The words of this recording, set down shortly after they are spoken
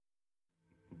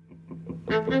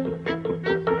Hello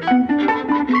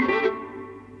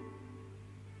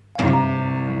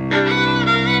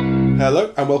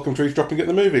and welcome to Eavesdropping at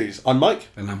the Movies. I'm Mike.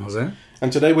 And I'm Jose.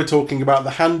 And today we're talking about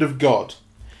The Hand of God,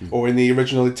 or in the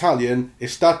original Italian, È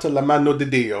stata la mano di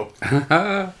Dio.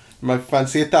 My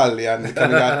fancy Italian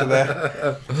coming out of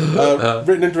there.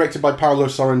 Written and directed by Paolo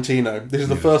Sorrentino. This is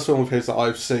the first film of his that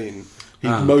I've seen.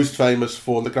 He's most famous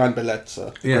for La Gran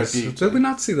Bellezza. Yes. Did we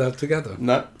not see that together?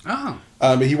 No. Ah.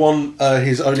 He won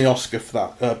his only Oscar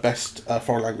for that, Best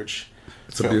Foreign Language.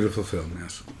 It's a beautiful film,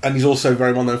 yes. And he's also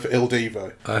very well known for Il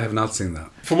Divo. I have not seen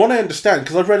that. From what I understand,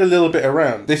 because I've read a little bit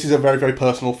around, this is a very, very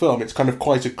personal film. It's kind of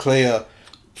quite a clear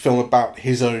film about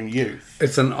his own youth.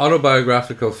 It's an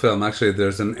autobiographical film. Actually,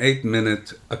 there's an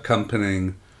 8-minute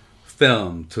accompanying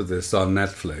film to this on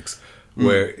Netflix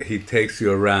where he takes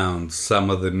you around some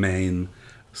of the main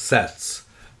sets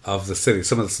of the city,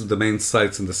 some of the main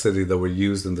sites in the city that were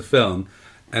used in the film,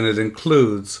 and it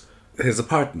includes his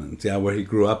apartment, where he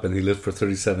grew up, and he lived for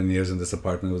 37 years in this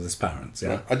apartment with his parents.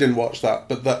 Yeah, I didn't watch that,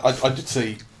 but I did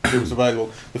see it was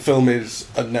available. The film is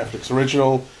a Netflix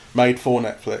original, made for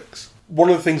Netflix. One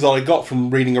of the things that I got from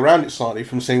reading around it slightly,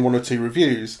 from seeing one or two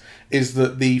reviews, is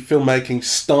that the filmmaking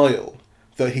style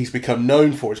that he's become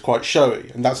known for is quite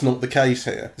showy, and that's not the case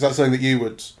here. Is that something that you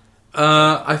would?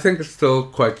 I think it's still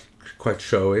quite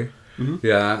showy. Mm-hmm.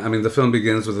 Yeah, I mean, the film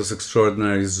begins with this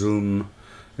extraordinary zoom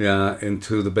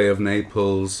into the Bay of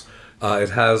Naples. It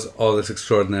has all this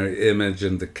extraordinary image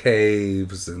in the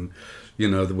caves, and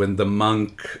when the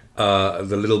monk,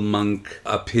 the little monk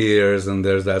appears, and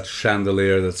there's that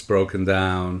chandelier that's broken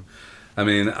down. I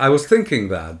mean, I was thinking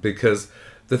that because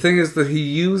the thing is that he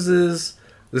uses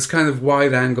this kind of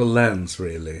wide-angle lens,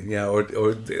 really, or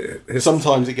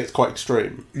sometimes it gets quite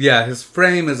extreme. Yeah, his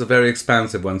frame is a very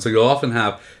expansive one, so you'll often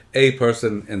have a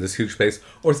person in this huge space,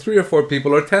 or 3 or 4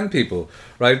 people, or 10 people,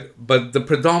 right? But the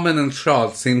predominant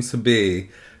shot seems to be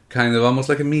kind of almost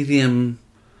like a medium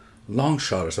long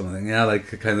shot or something. Yeah,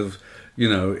 like a kind of,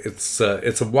 it's a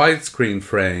widescreen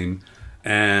frame,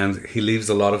 and he leaves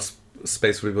a lot of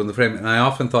space for people in the frame. And I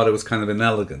often thought it was kind of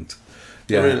inelegant.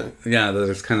 Yeah, oh, really? Yeah, that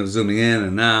it's kind of zooming in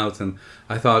and out, and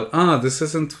I thought, this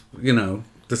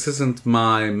isn't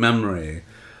my memory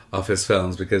of his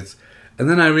films, because. And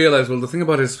then I realized, well, the thing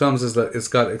about his films is that it's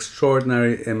got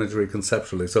extraordinary imagery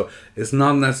conceptually. So it's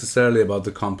not necessarily about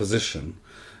the composition,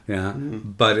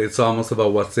 but it's almost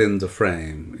about what's in the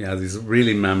frame. Yeah, these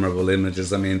really memorable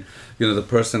images. I mean, the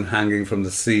person hanging from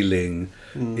the ceiling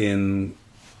in,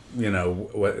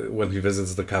 when he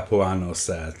visits the Capuano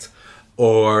set,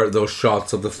 or those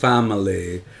shots of the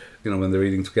family, when they're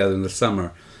eating together in the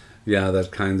summer. Yeah,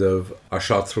 that kind of are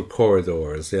shot through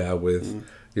corridors. Yeah, with.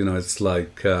 It's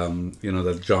like,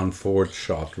 that John Ford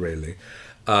shot, really.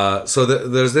 So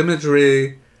there's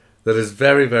imagery that is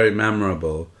very, very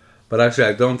memorable. But actually,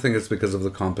 I don't think it's because of the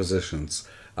compositions.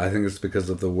 I think it's because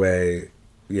of the way,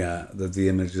 that the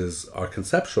images are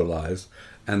conceptualized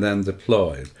and then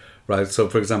deployed, right? So,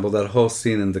 for example, that whole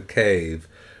scene in the cave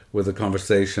with the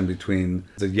conversation between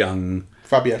the young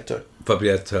Fabietto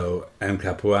and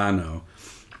Capuano.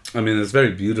 I mean, it's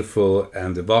very beautiful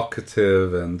and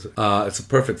evocative, and it's a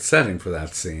perfect setting for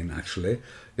that scene, actually,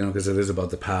 because it is about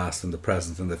the past and the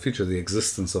present and the future. The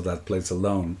existence of that place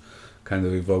alone kind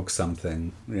of evokes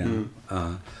something,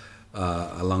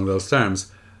 along those terms.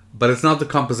 But it's not the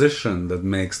composition that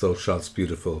makes those shots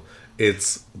beautiful.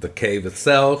 It's the cave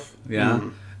itself,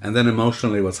 and then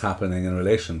emotionally what's happening in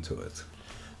relation to it.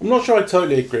 I'm not sure I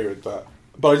totally agree with that,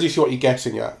 but I do see what you're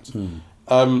getting at.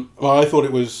 I thought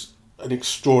it was an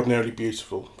extraordinarily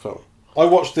beautiful film. We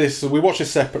watched this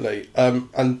separately,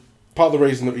 and part of the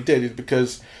reason that we did is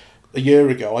because a year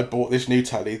ago I bought this new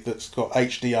telly that's got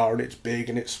HDR and it's big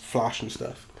and it's flash and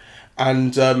stuff,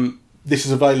 and this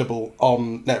is available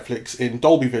on Netflix in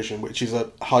Dolby Vision, which is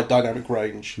a high dynamic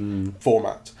range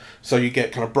format, so you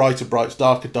get kind of brighter brights,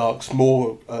 darker darks,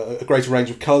 a greater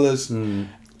range of colours.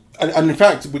 And in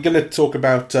fact, we're going to talk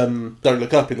about Don't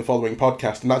Look Up in the following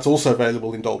podcast, and that's also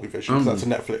available in Dolby Vision, because that's a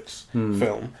Netflix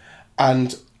film.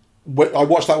 And I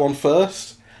watched that one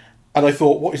first, and I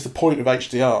thought, what is the point of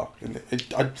HDR?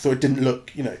 I thought it didn't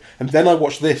look, And then I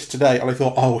watched this today, and I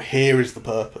thought, oh, here is the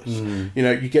purpose.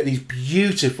 You get these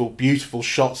beautiful, beautiful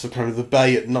shots of kind of the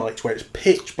bay at night, where it's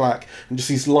pitch black, and just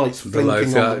these lights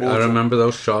blinking on the water. I remember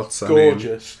those shots.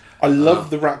 Gorgeous. I love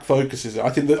the rack focuses.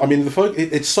 I think that,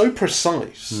 it's so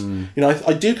precise.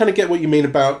 I do kind of get what you mean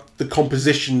about the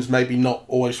compositions maybe not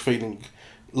always feeling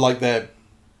like they're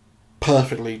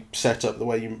perfectly set up the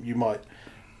way you might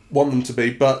want them to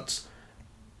be, but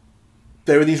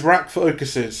there are these rack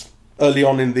focuses early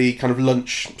on in the kind of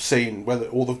lunch scene where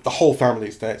the whole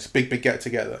family's there. It's a big get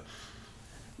together,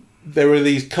 there are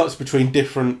these cuts between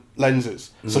different lenses.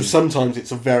 So sometimes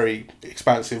it's a very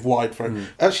expansive wide frame.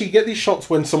 Actually, you get these shots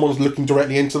when someone's looking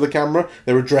directly into the camera.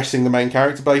 They're addressing the main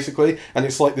character, basically. And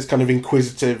it's like this kind of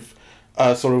inquisitive,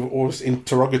 sort of almost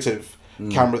interrogative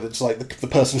camera that's like the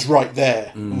person's right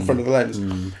there in front of the lens.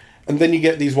 And then you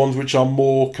get these ones which are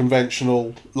more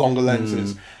conventional, longer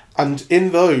lenses. And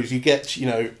in those, you get,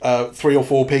 3 or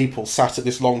 4 people sat at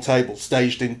this long table,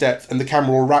 staged in depth, and the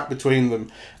camera will rack between them.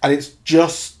 And it's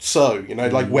just so,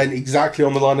 like when exactly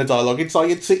on the line of dialogue. It's like,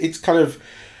 it's kind of,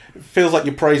 it feels like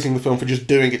you're praising the film for just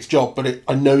doing its job, but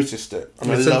I noticed it.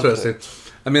 And it's I loved interesting.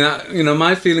 it. I mean,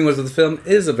 my feeling was that the film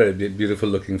is a very beautiful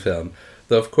looking film.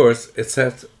 Though, of course, it's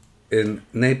set in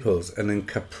Naples and in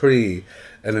Capri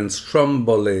and in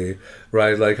Stromboli,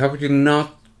 right? Like, how could you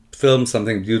not film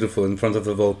something beautiful in front of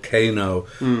a volcano,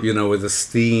 with the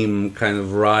steam kind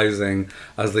of rising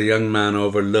as the young man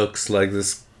overlooks like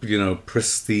this,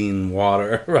 pristine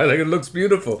water, right? Like, it looks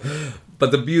beautiful.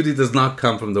 But the beauty does not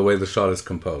come from the way the shot is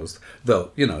composed.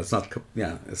 Though, it's not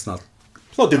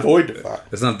devoid of that.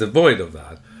 It's not devoid of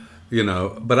that,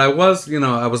 But I was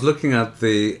looking at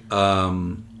the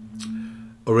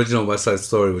original West Side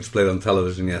Story, which played on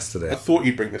television yesterday. I thought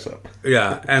you'd bring this up.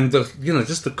 Yeah, and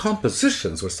just the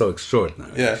compositions were so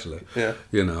extraordinary. Actually,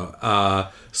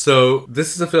 so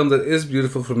this is a film that is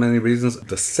beautiful for many reasons.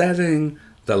 The setting,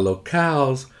 the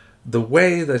locales, the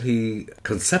way that he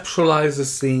conceptualizes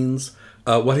scenes,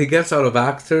 what he gets out of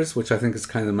actors, which I think is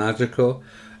kind of magical,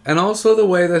 and also the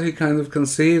way that he kind of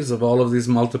conceives of all of these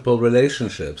multiple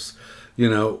relationships,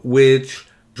 which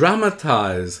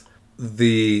dramatize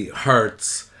the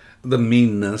hurts, the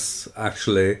meanness,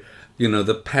 actually,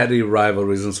 the petty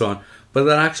rivalries and so on, but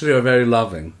that actually are very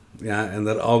loving, and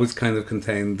that always kind of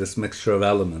contain this mixture of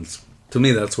elements. To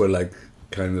me, that's where, like,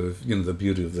 kind of, the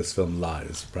beauty of this film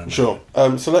lies. Brandon. Sure.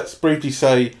 So let's briefly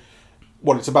say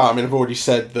what it's about. I mean, I've already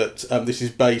said that this is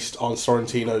based on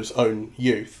Sorrentino's own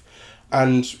youth,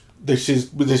 and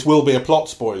this will be a plot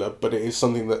spoiler, but it is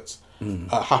something that's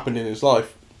happened in his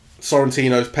life.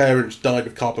 Sorrentino's parents died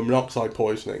of carbon monoxide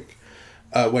poisoning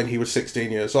when he was 16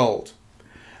 years old,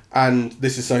 and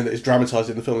this is something that is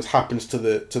dramatised in the film. This happens to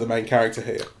the main character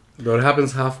here. But it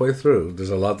happens halfway through.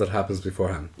 There's a lot that happens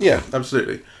beforehand. Yeah,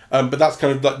 absolutely. But that's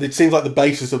kind of like, it seems like the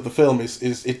basis of the film is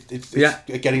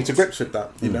getting to grips with that,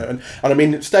 and I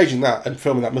mean, staging that and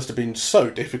filming that must have been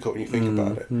so difficult when you think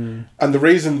about it. And the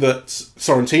reason that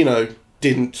Sorrentino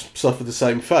didn't suffer the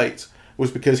same fate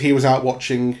was because he was out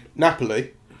watching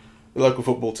Napoli, the local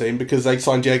football team, because they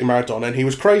signed Diego Maradona, and he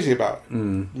was crazy about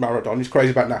Maradona. He's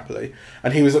crazy about Napoli,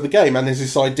 and he was at the game, and there's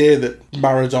this idea that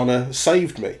Maradona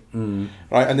saved me,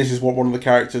 right? And this is what one of the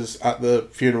characters at the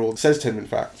funeral says to him, in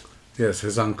fact. Yes,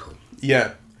 his uncle.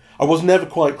 Yeah. I was never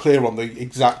quite clear on the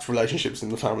exact relationships in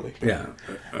the family. Yeah,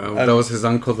 that was his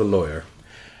uncle, the lawyer.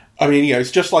 I mean,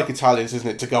 it's just like Italians, isn't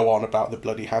it, to go on about the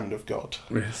bloody hand of God.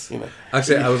 Yes.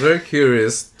 Actually, I was very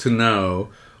curious to know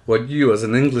what you, as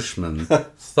an Englishman,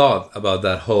 thought about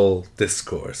that whole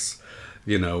discourse,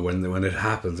 when it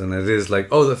happens, and it is like,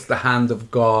 oh, that's the hand of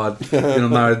God,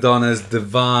 Maradona is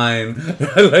divine.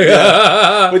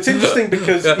 Well, it's interesting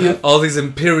because all these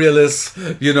imperialists,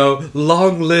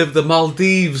 long live the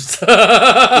Maldives.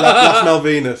 Las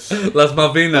Malvinas. Las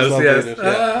Malvinas,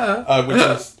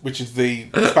 yes. Which is the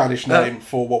Spanish name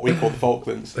for what we call the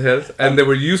Falklands. Yes, and they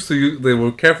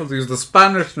were careful to use the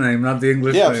Spanish name, not the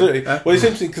English name. Yeah, absolutely. Well, it's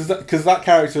interesting because that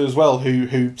character as well,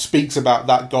 who speaks about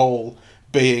that goal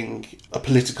being a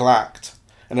political act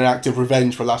and an act of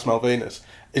revenge for Las Malvinas,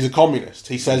 is a communist.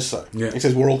 He says so. Yeah. He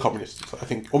says we're all communists, I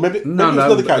think. Or maybe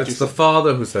another character. It's the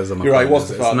father who says I'm a You're right, communist.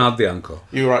 It was the father. It's not the uncle.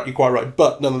 You're right, you're quite right.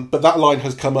 But that line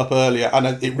has come up earlier,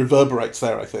 and it reverberates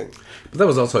there, I think. But that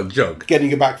was also a joke.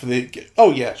 Getting it back for the...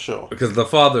 Oh, yeah, sure. Because the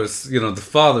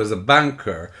father's a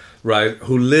banker, right,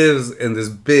 who lives in this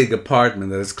big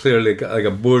apartment that is clearly like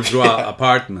a bourgeois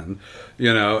apartment,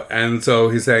 and so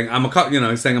he's saying, I'm a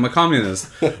communist,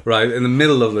 right, in the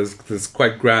middle of this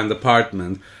quite grand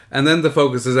apartment. And then the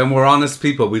focus is, and we're honest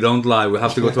people, we don't lie, we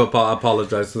have to go to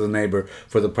apologize to the neighbour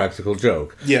for the practical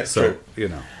joke. Yeah, so,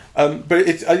 true. But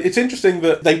it's interesting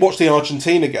that they watched the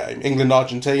Argentina game,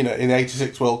 England-Argentina, in the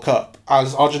 86 World Cup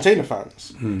as Argentina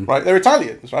fans, right? They're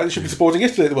Italians, right? They should be supporting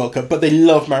Italy at the World Cup, but they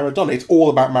love Maradona. It's all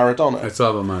about Maradona. It's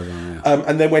all about Maradona, yeah.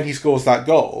 And then when he scores that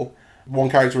goal, one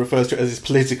character refers to it as his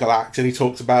political act, and he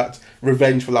talks about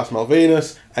revenge for Las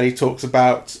Malvinas, and he talks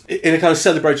about, in a kind of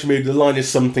celebratory mood, the line is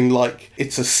something like,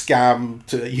 it's a scam,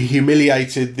 you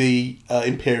humiliated the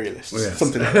imperialists, Yes.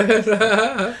 something like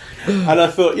that. And I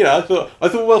thought,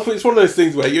 well, it's one of those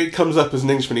things where it comes up as an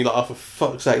Englishman, you're like, oh, for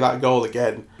fuck's sake, that goal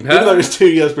again. Even though it was 2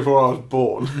 years before I was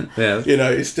born, Yes.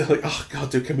 it's still like, oh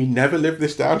God, dude, can we never live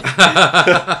this down? But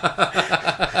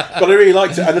I really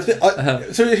liked it. And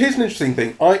so here's an interesting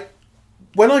thing.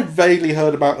 When I vaguely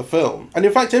heard about the film, and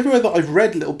in fact everywhere that I've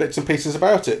read little bits and pieces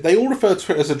about it, they all refer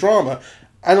to it as a drama,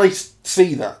 and I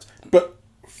see that. But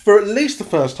for at least the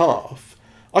first half,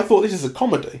 I thought this is a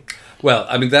comedy. Well,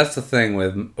 I mean, that's the thing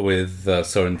with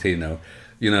Sorrentino,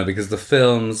 because the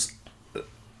films,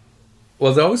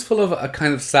 well, they're always full of a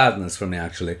kind of sadness for me,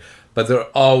 actually, but they're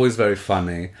always very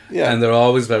funny, and they're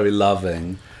always very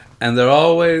loving, and they're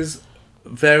always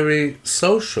very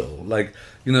social. Like,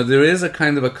 there is a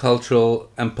kind of a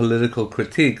cultural and political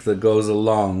critique that goes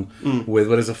along with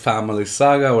what is a family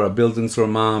saga or a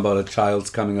Bildungsroman about a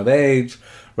child's coming of age,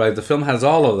 right? The film has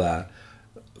all of that,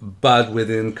 but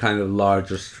within kind of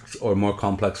larger or more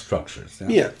complex structures.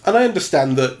 Yeah, and I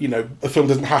understand that, a film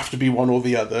doesn't have to be one or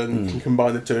the other and can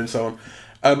combine the two and so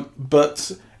on.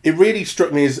 But it really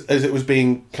struck me as it was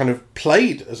being kind of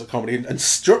played as a comedy and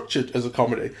structured as a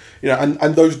comedy.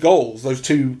 And those goals, those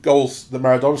 2 goals that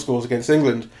Maradona scores against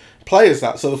England, play as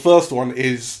that. So the first one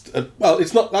is,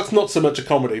 that's not so much a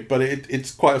comedy, but it's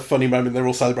quite a funny moment. They're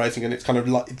all celebrating and it's kind of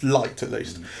light at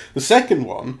least. The second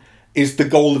one is the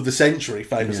goal of the century,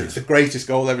 famously. It's the greatest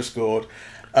goal ever scored,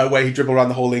 where he dribbled around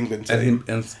the whole England team.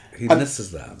 And he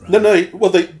misses that, right? No,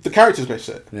 well, the characters miss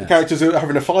it. Yes. The characters are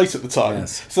having a fight at the time.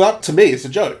 Yes. So that, to me, is a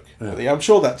joke. Really. I'm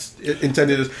sure that's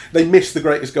intended as, they missed the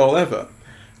greatest goal ever.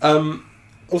 I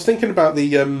was thinking about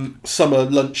the summer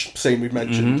lunch scene we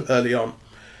mentioned early on,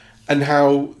 and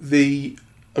how there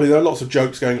are lots of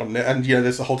jokes going on in it, and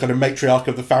there's the whole kind of matriarch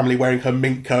of the family wearing her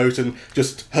mink coat and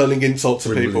just hurling insults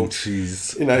at people.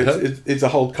 Cheese. It's a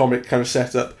whole comic kind of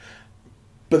setup.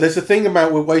 But there's a thing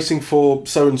about we're waiting for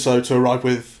so-and-so to arrive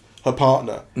with her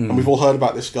partner, and we've all heard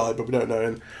about this guy, but we don't know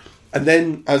him. And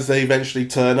then, as they eventually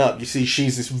turn up, you see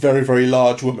she's this very, very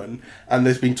large woman, and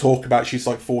there's been talk about she's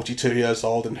like 42 years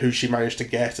old and who she managed to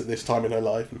get at this time in her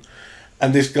life.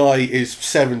 And this guy is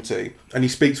 70, and he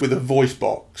speaks with a voice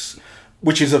box,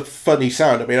 which is a funny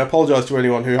sound. I mean, I apologise to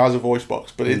anyone who has a voice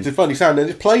box, but it's a funny sound, and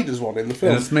it's played as one in the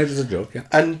film. And it's made as a joke, yeah.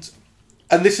 And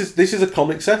this is a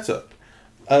comic setup.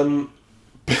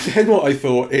 But then what I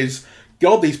thought is,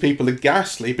 God, these people are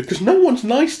ghastly because no one's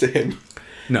nice to him.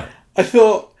 No. I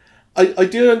thought, I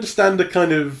do understand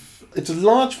it's a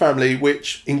large family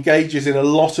which engages in a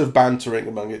lot of bantering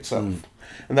among itself.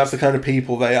 And that's the kind of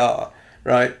people they are,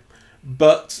 right?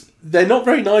 But they're not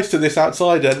very nice to this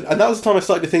outsider. And that was the time I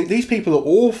started to think, these people are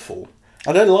awful.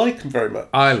 I don't like them very much.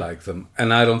 I like them,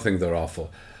 and I don't think they're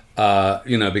awful.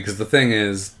 Because the thing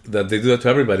is that they do that to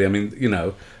everybody. I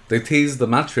mean, they tease the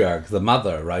matriarch, the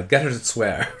mother, right? Get her to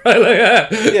swear.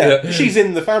 She's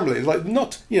in the family. It's like,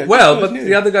 not, Well, but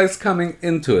the other guy's coming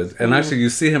into it. And actually, you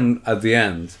see him at the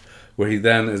end, where he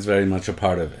then is very much a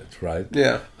part of it, right?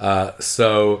 Yeah.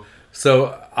 So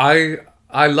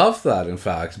I love that, in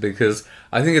fact, because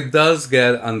I think it does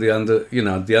get on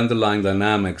the underlying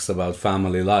dynamics about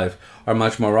family life are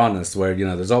much more honest, where,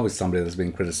 there's always somebody that's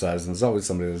being criticized, and there's always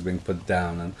somebody that's being put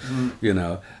down, and,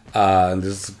 and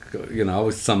there's,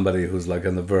 always somebody who's like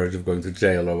on the verge of going to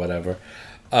jail or whatever.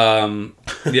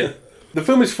 Yeah. The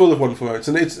film is full of wonderful moments,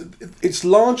 and it's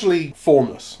largely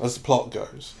formless as the plot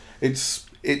goes.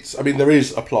 I mean, there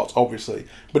is a plot, obviously,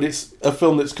 but it's a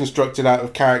film that's constructed out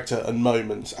of character and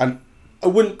moments, and I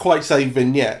wouldn't quite say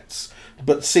vignettes,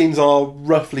 but scenes are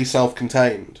roughly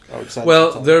self-contained, I would say.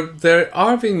 Well, there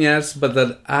are vignettes, but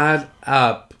that add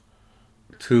up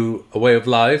to a way of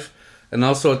life and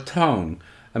also a tone.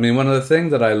 I mean, one of the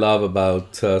things that I love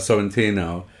about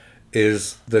Sorrentino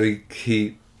is that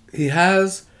he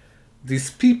has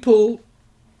these people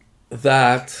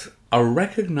that are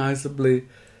recognizably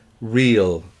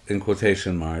real, in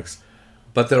quotation marks,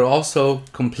 but they're also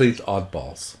complete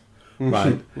oddballs.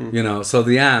 Right, so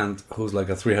the aunt who's like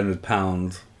a 300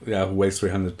 pound, who weighs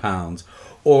 300 pounds,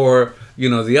 or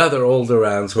the other older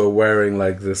aunts who are wearing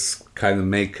like this kind of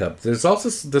makeup. There's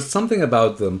something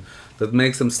about them that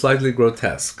makes them slightly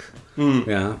grotesque. And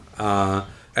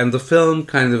the film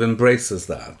kind of embraces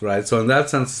that, right? So in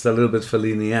that sense, it's a little bit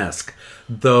Fellini-esque,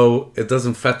 though it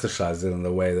doesn't fetishize it in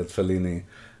the way that Fellini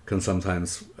can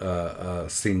sometimes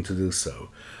seem to do so.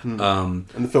 And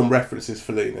the film references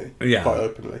Fellini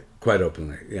quite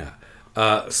openly. Yeah.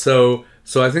 So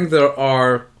I think there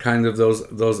are kind of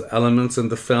those elements in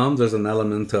the film. There's an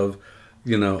element of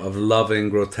of loving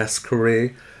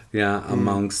grotesquerie,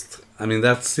 amongst, I mean,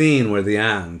 that scene where the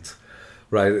aunt,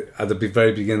 right, at the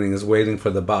very beginning is waiting for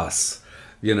the bus,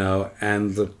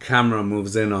 and the camera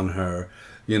moves in on her,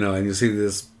 and you see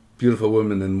this beautiful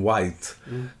woman in white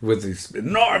with these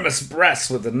enormous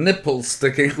breasts with the nipples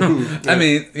sticking. I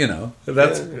mean,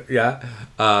 that's,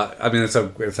 I mean, it's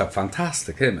a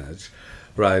fantastic image,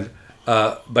 right?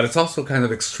 But it's also kind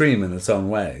of extreme in its own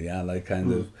way, like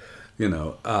kind of,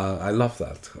 I love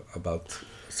that about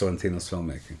Sorrentino's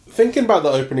filmmaking. Thinking about the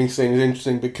opening scene is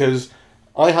interesting because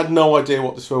I had no idea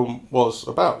what this film was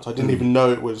about. I didn't even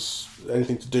know it was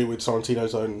anything to do with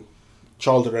Sorrentino's own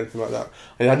childhood or anything like that.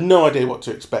 I had no idea what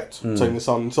to expect turning this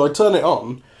on. So I turn it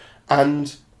on,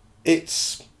 and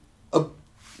it's a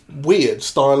weird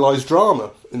stylized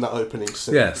drama in that opening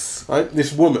scene. Yes. Right?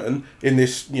 This woman in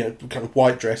this kind of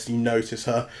white dress, you notice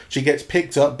her. She gets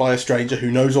picked up by a stranger who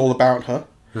knows all about her.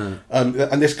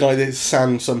 And this guy, this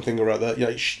San something or other,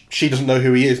 she doesn't know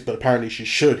who he is, but apparently she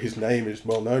should. His name is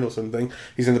well known or something.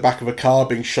 He's in the back of a car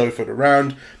being chauffeured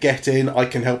around. Get in, I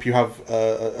can help you have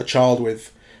a child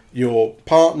with your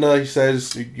partner, he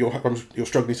says. You're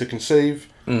struggling to conceive.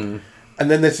 And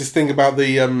then there's this thing about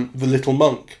the little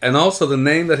monk. And also the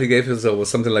name that he gave his was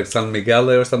something like San Miguel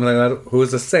or something like that, who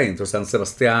is a saint, or San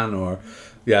Sebastian, or,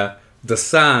 the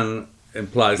San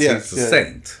implies he's a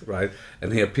saint, right?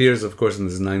 And he appears, of course, in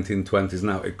his 1920s.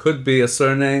 Now, it could be a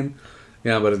surname,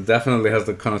 but it definitely has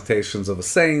the connotations of a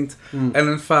saint. And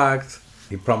in fact,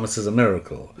 he promises a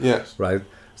miracle. Yes. Right?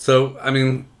 So, I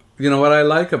mean, what I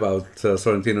like about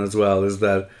Sorrentino as well is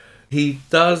that he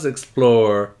does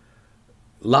explore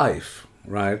life,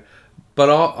 right? But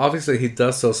obviously he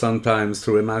does so sometimes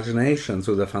through imagination,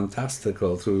 through the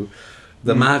fantastical, through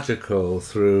the magical,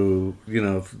 through,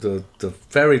 the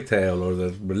fairy tale or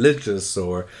the religious,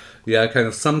 or, kind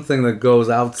of something that goes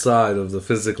outside of the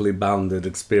physically bounded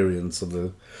experience of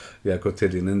the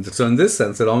quotidian. And so in this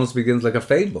sense, it almost begins like a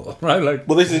fable, right? Like,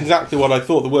 well, this is exactly what I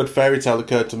thought. The word fairy tale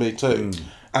occurred to me too.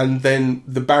 And then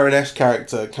the Baroness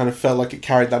character kind of felt like it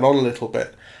carried that on a little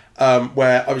bit.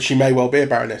 Where she may well be a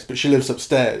Baroness, but she lives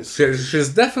upstairs. She's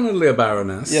definitely a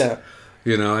Baroness. Yeah.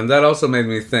 And that also made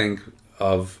me think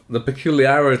of the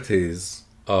peculiarities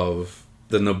of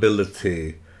the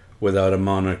nobility without a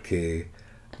monarchy,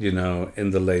 in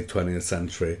the late 20th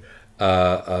century.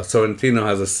 Sorrentino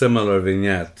has a similar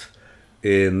vignette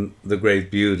in The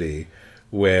Great Beauty,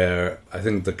 where I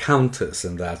think the Countess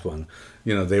in that one,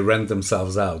 they rent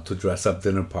themselves out to dress up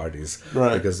dinner parties,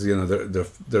 right? Because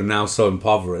they're now so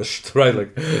impoverished, right?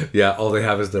 Like, all they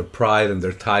have is their pride and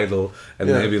their title, and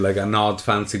maybe like an odd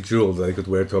fancy jewel that they could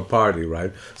wear to a party,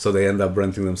 right? So they end up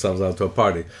renting themselves out to a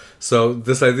party. So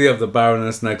this idea of the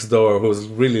Baroness next door, who's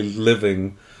really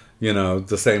living,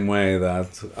 the same way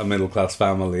that a middle class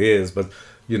family is, but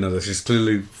that she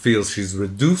clearly feels she's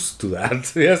reduced to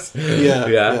that. Yes.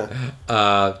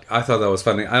 I thought that was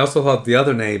funny. I also thought the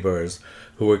other neighbors,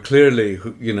 who were clearly,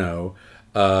 who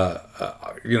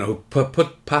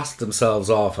put passed themselves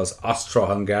off as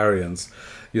Austro-Hungarians,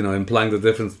 implying the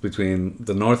difference between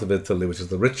the north of Italy, which is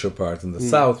the richer part, and the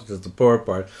south, which is the poorer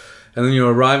part. And then you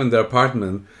arrive in their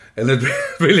apartment, and it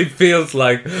really feels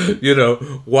like,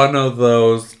 one of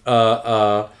those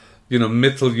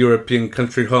Middle European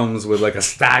country homes with like a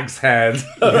stag's head.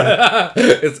 And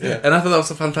I thought that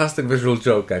was a fantastic visual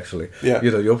joke, actually. Yeah.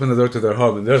 You open the door to their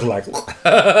home and there's like... But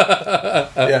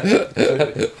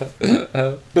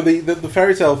the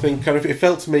fairy tale thing kind of, it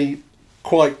felt to me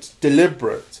quite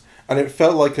deliberate, and it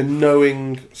felt like a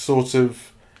knowing sort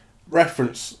of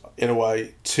reference, in a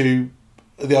way, to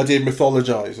the idea of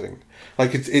mythologizing.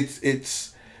 Like,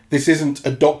 it's this isn't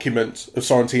a document of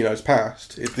Sorrentino's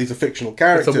past. These are fictional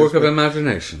characters. It's a work of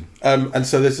imagination. And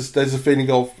so there's a feeling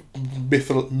of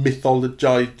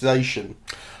mythologization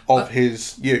of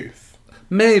his youth.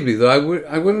 Maybe, though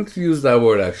I wouldn't use that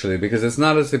word, actually, because it's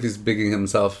not as if he's bigging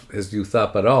his youth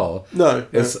up at all. No.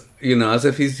 It's, as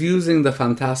if he's using the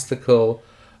fantastical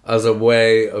as a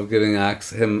way of giving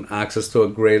him access to a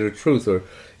greater truth, or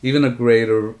even a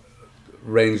greater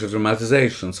range of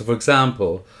dramatization. So, for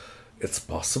example, it's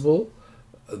possible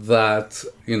that,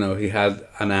 he had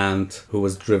an aunt who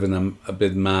was driven a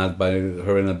bit mad by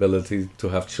her inability to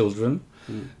have children.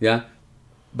 Yeah.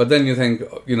 But then you think,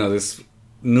 this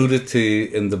nudity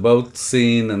in the boat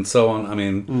scene and so on. I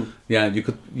mean, you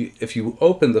could, if you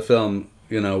open the film,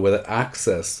 with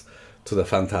access to the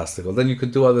fantastical, then you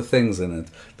could do other things in it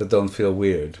that don't feel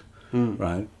weird.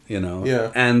 Right?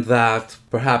 And that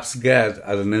perhaps get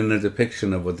at an inner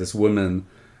depiction of what this woman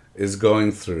is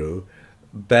going through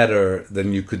better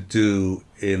than you could do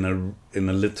in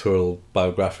a literal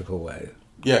biographical way.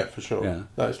 Yeah, for sure. Yeah.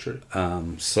 That is true.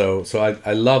 So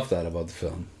I love that about the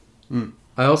film. Mm.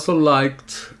 I also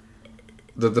liked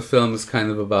that the film is kind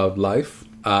of about life,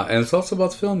 and it's also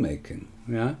about filmmaking.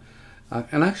 Yeah,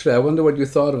 and actually, I wonder what you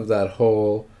thought of that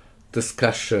whole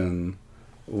discussion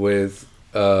with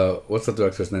what's the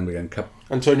director's name again?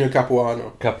 Antonio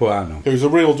Capuano. Capuano. Who's a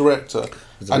real director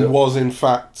and was in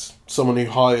fact someone who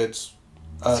hired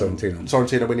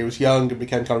Sorrentino when he was young and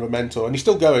became kind of a mentor. And he's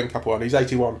still going, Capuano. He's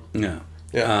 81. Yeah.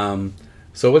 Yeah.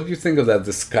 So what do you think of that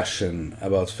discussion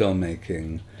about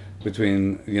filmmaking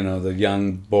between, the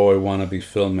young boy wannabe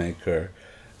filmmaker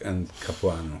and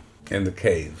Capuano in the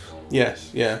cave?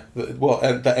 Yes, yeah.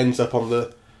 That ends up on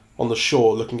the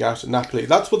shore looking out at Napoli.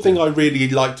 That's one thing I really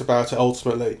liked about it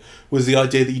ultimately, was the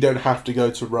idea that you don't have to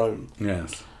go to Rome.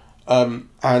 Yes.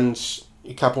 And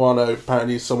Capuano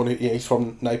apparently is someone who, he's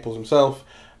from Naples himself,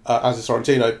 as is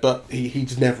Sorrentino, but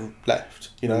he's never left.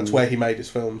 That's where he made his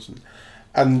films.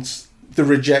 And the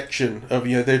rejection of,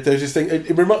 there's this thing,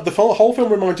 the whole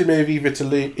film reminded me of Eva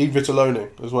Tolone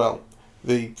as well.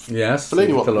 Yes,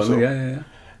 Fellini one. Tolone, yeah.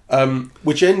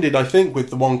 Which ended, I think, with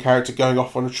the one character going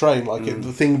off on a train.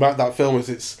 The thing about that film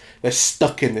is they're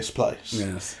stuck in this place.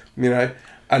 Yes.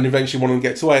 And eventually one of them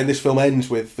gets away, and this film ends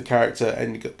with the character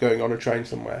going on a train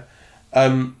somewhere.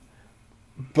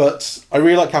 But I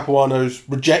really like Capuano's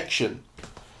rejection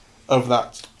of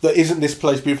that. That isn't this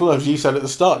place beautiful? As you said at the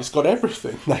start, it's got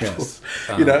everything. Yes.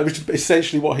 Which is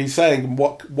essentially what he's saying.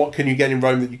 What can you get in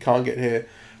Rome that you can't get here?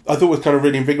 I thought was kind of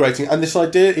really invigorating. And this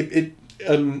idea,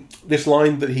 this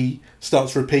line that he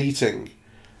starts repeating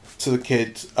to the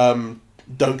kid,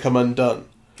 "Don't come undone."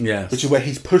 Yes. Which is where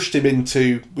he's pushed him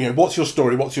into, what's your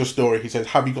story? What's your story? He says,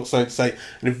 have you got something to say?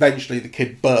 And eventually the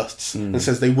kid bursts and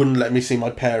says, they wouldn't let me see my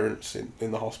parents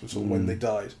in the hospital when they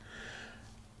died.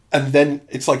 And then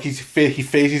it's like he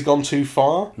fears he's gone too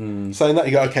far. Saying that,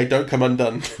 you go, okay, don't come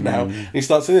undone now. And he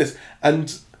starts doing this.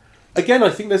 And again, I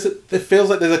think it feels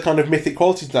like there's a kind of mythic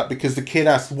quality to that, because the kid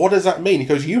asks, what does that mean? He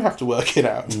goes, you have to work it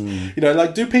out.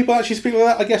 Do people actually speak like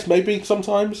that? I guess maybe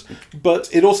sometimes. But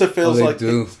it also feels they like... They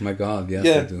do. My God, yes,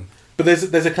 they do. But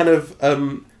there's a kind of...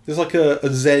 there's like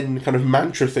a Zen kind of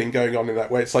mantra thing going on in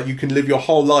that, where it's like you can live your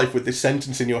whole life with this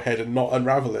sentence in your head and not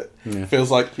unravel it. Yeah.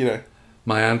 Feels like,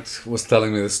 My aunt was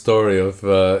telling me the story of,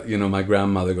 my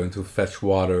grandmother going to fetch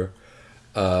water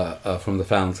from the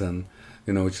fountain,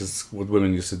 which is what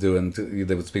women used to do, and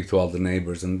they would speak to all the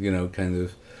neighbors, and,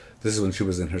 this is when she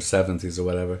was in her 70s or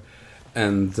whatever,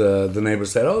 and the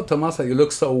neighbors said, "Oh, Tomasa, you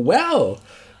look so well,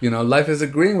 life is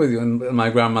agreeing with you," and my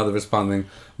grandmother responding,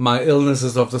 "My illness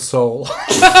is of the soul."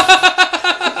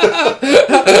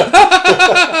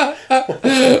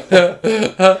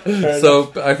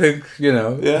 So I think,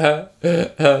 Yeah,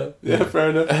 fair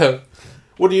enough.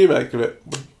 What do you make of it?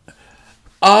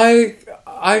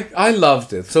 I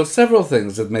loved it. So several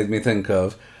things that made me think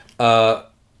of.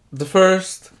 The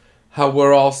first, how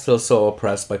we're all still so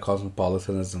oppressed by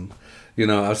cosmopolitanism.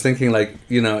 I was thinking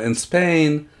in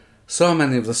Spain, so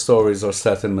many of the stories are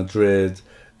set in Madrid.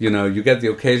 You get the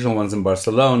occasional ones in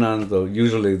Barcelona, though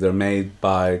usually they're made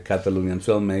by Catalonian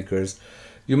filmmakers.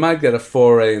 You might get a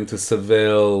foray into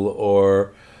Seville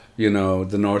or,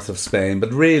 the north of Spain,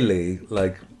 but really,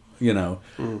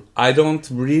 I don't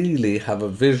really have a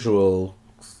visual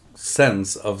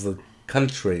sense of the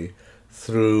country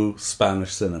through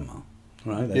Spanish cinema,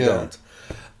 right? I don't.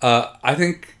 I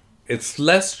think it's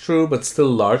less true, but still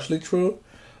largely true,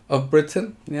 of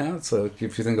Britain. Yeah, so if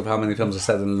you think of how many films are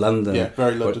set in London,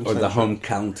 very London or the home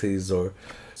counties,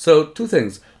 so two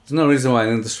things. There's no reason why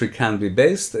an industry can't be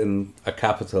based in a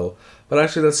capital, but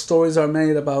actually the stories are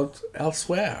made about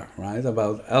elsewhere, right?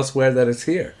 About elsewhere that is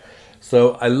here.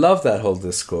 So I love that whole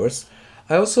discourse.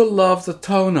 I also love the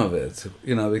tone of it,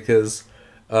 because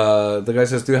the guy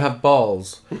says, "Do you have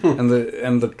balls?" and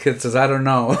the kid says, "I don't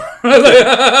know."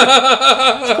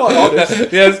 It's quite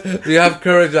honest. Yes. "Do you have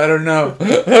courage?" "I don't know."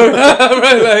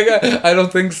 Right? I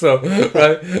don't think so.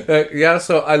 Right?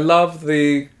 So I love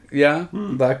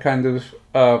that kind of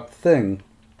thing.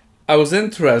 I was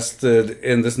interested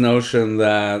in this notion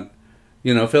that,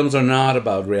 films are not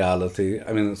about reality.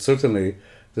 I mean, certainly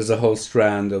there's a whole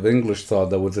strand of English thought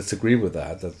that would disagree with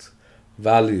that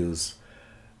values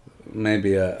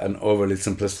maybe an overly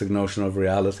simplistic notion of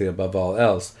reality above all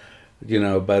else,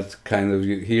 but kind of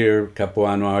here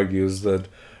Capuano argues that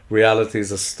reality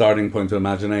is a starting point to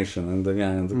imagination, and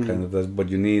kind of what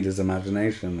you need is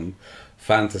imagination and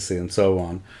fantasy and so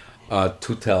on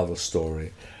to tell the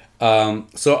story.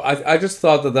 So I just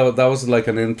thought that was like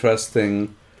an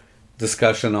interesting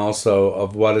discussion also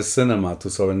of what is cinema to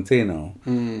Sorrentino,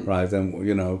 right? And,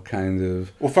 you know, kind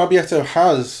of... Well, Fabietto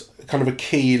has kind of a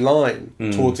key line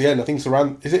towards the end. I think it's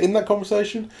around... Is it in that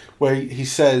conversation? Where he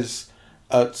says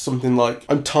something like,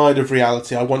 I'm tired of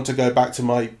reality. I want to go back to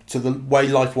the way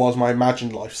life was, my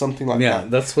imagined life. Something like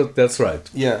that. Yeah, that's right.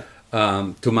 Yeah.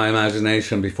 To my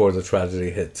imagination before the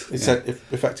tragedy hit.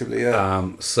 Effectively,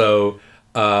 yeah. So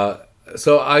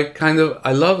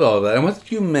I loved all of that. And what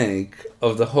did you make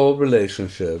of the whole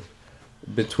relationship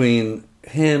between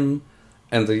him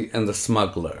and the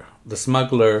smuggler? The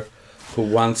smuggler who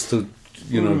wants to,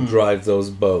 you know, drive those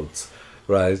boats,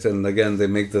 right? And again, they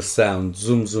make the sound,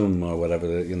 zoom, zoom, or whatever,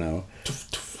 you know.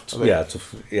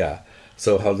 Yeah.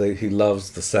 So how he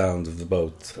loves the sound of the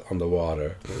boat on the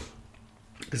water.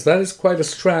 Because that is quite a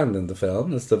strand in the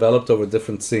film. It's developed over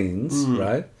different scenes,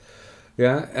 right?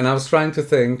 Yeah, and I was trying to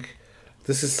think,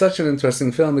 this is such an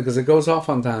interesting film because it goes off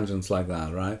on tangents like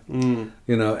that, right? You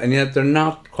know, and yet they're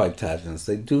not quite tangents.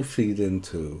 They do feed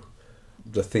into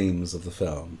the themes of the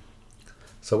film.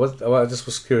 So I just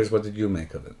was curious, what did you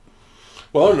make of it?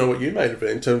 Well, I don't know what you made of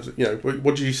it in terms of, you know,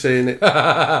 what did you see in it?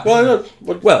 Well, I know.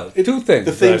 Two things.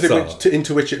 The themes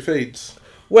into which it feeds.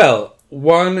 Well,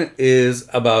 one is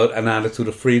about an attitude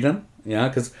of freedom, yeah,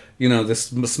 because, you know, this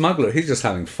smuggler, he's just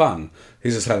having fun.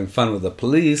 He's just having fun with the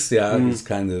police, yeah, he's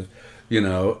kind of, you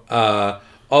know,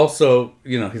 also,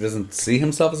 you know, he doesn't see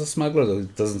himself as a smuggler, though he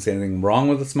doesn't see anything wrong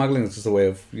with the smuggling, it's just a way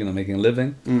of, you know, making a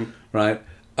living, right?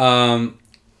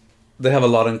 They have a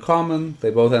lot in common. They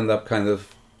both end up kind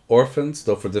of orphans,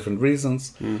 though for different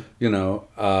reasons, you know,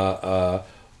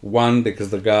 one because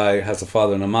the guy has a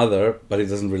father and a mother, but he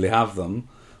doesn't really have them,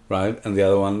 right? And the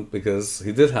other one because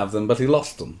he did have them, but he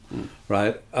lost them,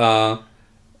 right?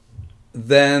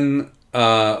 Then,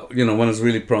 you know, one is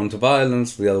really prone to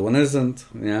violence, the other one isn't,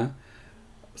 yeah?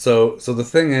 So the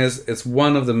thing is, it's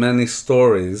one of the many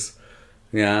stories,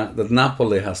 yeah, that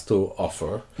Napoli has to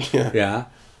offer, yeah?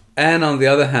 And on the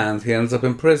other hand, he ends up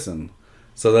in prison.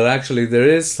 So that actually there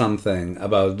is something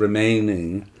about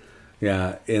remaining,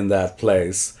 yeah, in that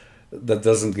place that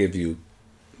doesn't give you,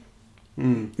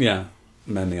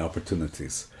 many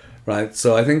opportunities, right?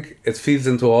 So I think it feeds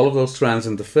into all of those strands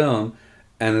in the film,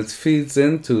 and it feeds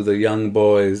into the young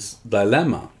boy's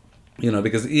dilemma, you know,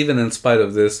 because even in spite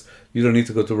of this, you don't need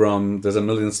to go to Rome. There's a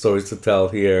million stories to tell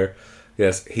here.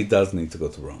 Yes, he does need to go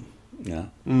to Rome, yeah.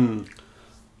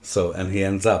 So, and he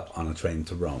ends up on a train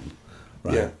to Rome.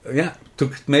 Right. Yeah.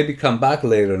 To maybe come back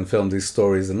later and film these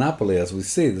stories in Napoli, as we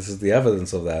see. This is the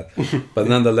evidence of that. But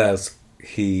nonetheless,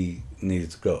 he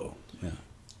needed to go. Yeah.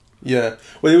 Yeah.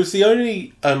 Well, it was the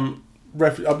only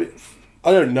reference. I mean,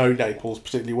 I don't know Naples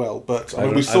particularly well, but I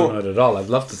don't know it at all. I'd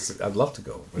love to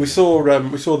go. We saw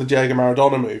the Diego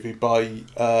Maradona movie by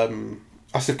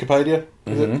Asif Kapadia,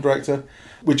 is it, the director,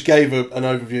 which gave an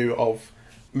overview of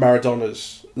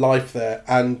Maradona's life there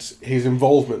and his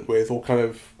involvement with, or kind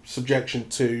of subjection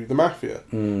to, the mafia,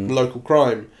 local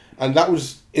crime. And that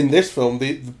was, in this film,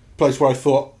 the place where I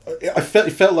thought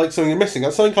it felt like something missing.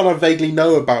 That's something kind of vaguely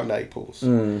know about Naples,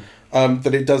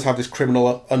 that it does have this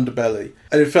criminal underbelly,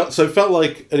 and it felt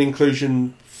like an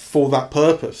inclusion for that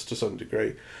purpose to some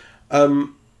degree.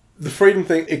 The freedom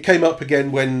thing, it came up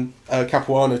again when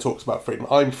Capuano talks about freedom.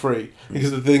 I'm free,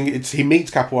 because the thing, he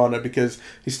meets Capuano because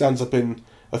he stands up in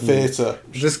a theatre.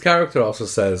 This character also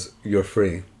says, "You're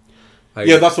free."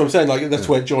 That's what I'm saying. Like, that's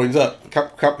where it joins up.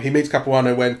 He meets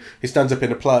Capuano when he stands up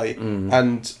in a play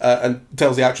and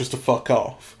tells the actress to fuck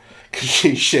off because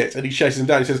she's shit, and he chases him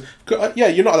down. He says, "Yeah,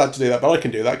 you're not allowed to do that, but I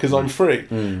can do that because I'm free."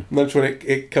 And that's when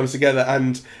it comes together.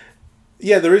 And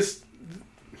yeah, there is.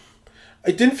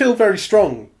 It didn't feel very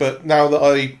strong, but now that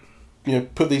I,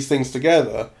 put these things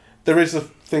together, there is a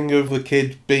thing of the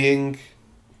kid being,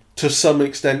 to some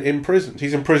extent, imprisoned.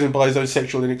 He's imprisoned by his own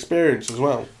sexual inexperience as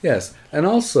well. Yes, and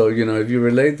also, if you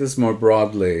relate this more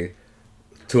broadly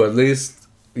to at least,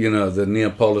 the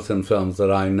Neapolitan films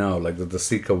that I know, like the De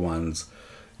Sica ones,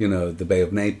 The Bay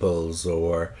of Naples,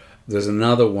 or there's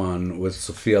another one with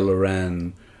Sophia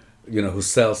Loren, who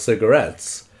sells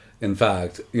cigarettes, in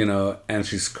fact, and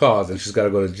she's caught and she's got to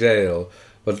go to jail.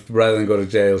 But rather than go to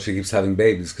jail, she keeps having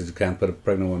babies because you can't put a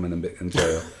pregnant woman in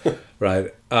jail,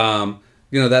 right?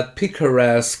 That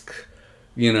picaresque,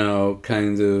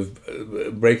 kind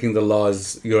of breaking the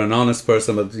laws. You're an honest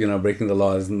person, but, breaking the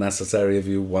law is necessary if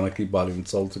you want to keep body and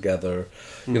soul together.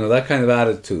 That kind of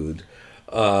attitude,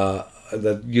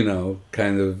 that,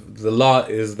 kind of, the law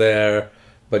is there,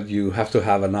 but you have to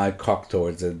have an eye cocked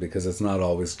towards it because it's not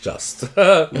always just.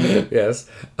 Yes.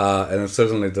 And it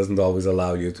certainly doesn't always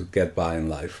allow you to get by in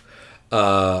life.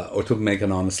 Or to make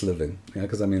an honest living.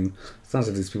 Because, it's not as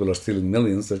if these people are stealing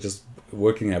millions. They're just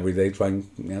working every day trying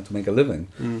to make a living,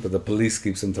 but the police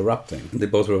keeps interrupting. They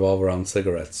both revolve around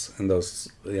cigarettes and those,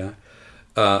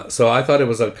 so I thought it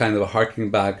was a kind of a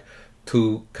harking back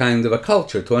to kind of a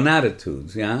culture, to an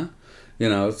attitude,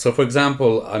 So, for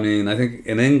example, I mean, I think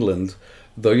in England,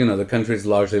 though, the country is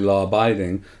largely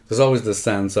law-abiding, there's always this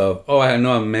sense of, oh, I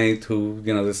know a mate who,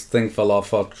 this thing fell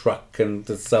off a truck and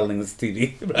is selling his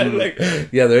TV, right?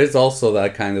 There is also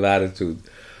that kind of attitude,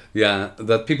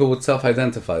 that people would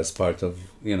self-identify as part of,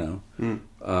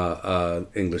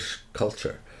 English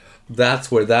culture.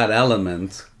 That's where that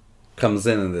element comes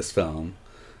in this film.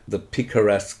 The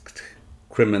picaresque,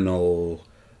 criminal,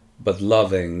 but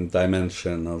loving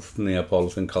dimension of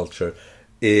Neapolitan culture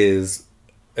is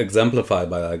exemplified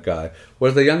by that guy.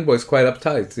 Whereas the young boy's quite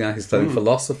uptight. He's studying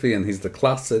philosophy and he's the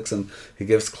classics and he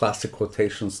gives classic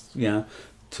quotations,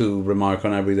 to remark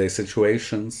on everyday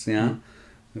situations,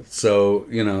 So,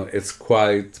 it's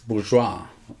quite bourgeois,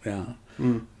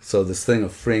 So this thing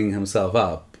of freeing himself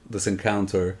up, this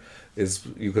encounter is,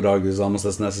 you could argue, is almost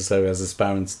as necessary as his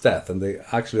parents' death, and they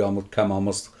actually come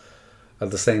almost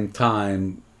at the same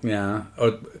time,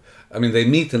 Or, I mean, they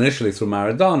meet initially through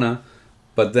Maradona,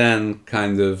 but then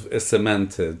kind of is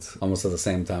cemented almost at the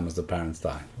same time as the parents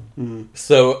die.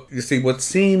 So, you see, what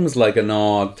seems like an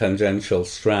odd tangential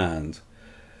strand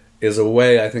is a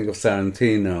way, I think, of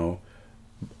Tarantino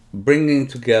bringing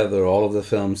together all of the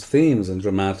film's themes and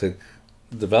dramatic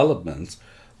developments,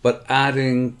 but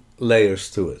adding layers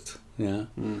to it,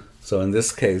 So in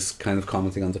this case, kind of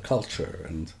commenting on the culture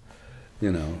and,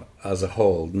 as a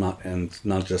whole,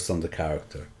 not just on the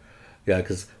character.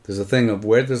 Because there's a thing of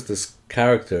where does this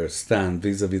character stand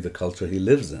vis-a-vis the culture he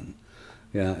lives in?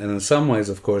 And in some ways,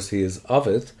 of course, he is of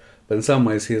it, but in some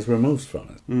ways he is removed from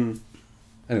it.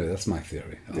 Anyway, that's my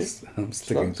theory. I'm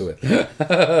sticking to it.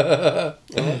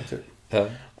 I liked it.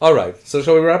 All right, so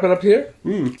shall we wrap it up here?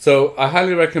 So I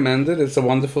highly recommend it. It's a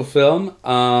wonderful film,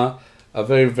 a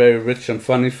very, very rich and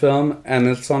funny film, and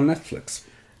it's on Netflix.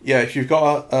 Yeah, if you've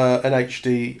got an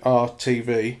HDR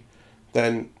TV,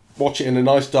 then watch it in a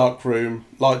nice dark room,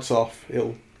 lights off,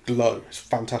 it'll glow. It's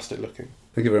fantastic looking.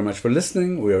 Thank you very much for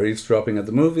listening. We are eavesdropping at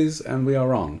the movies, and we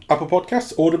are on Apple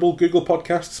Podcasts, Audible, Google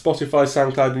Podcasts, Spotify,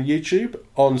 SoundCloud and YouTube.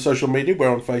 On social media, we're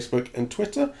on Facebook and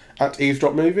Twitter at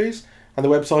Eavesdrop Movies, and the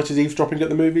website is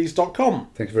eavesdroppingatthemovies.com.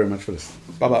 Thank you very much for listening.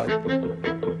 Bye-bye.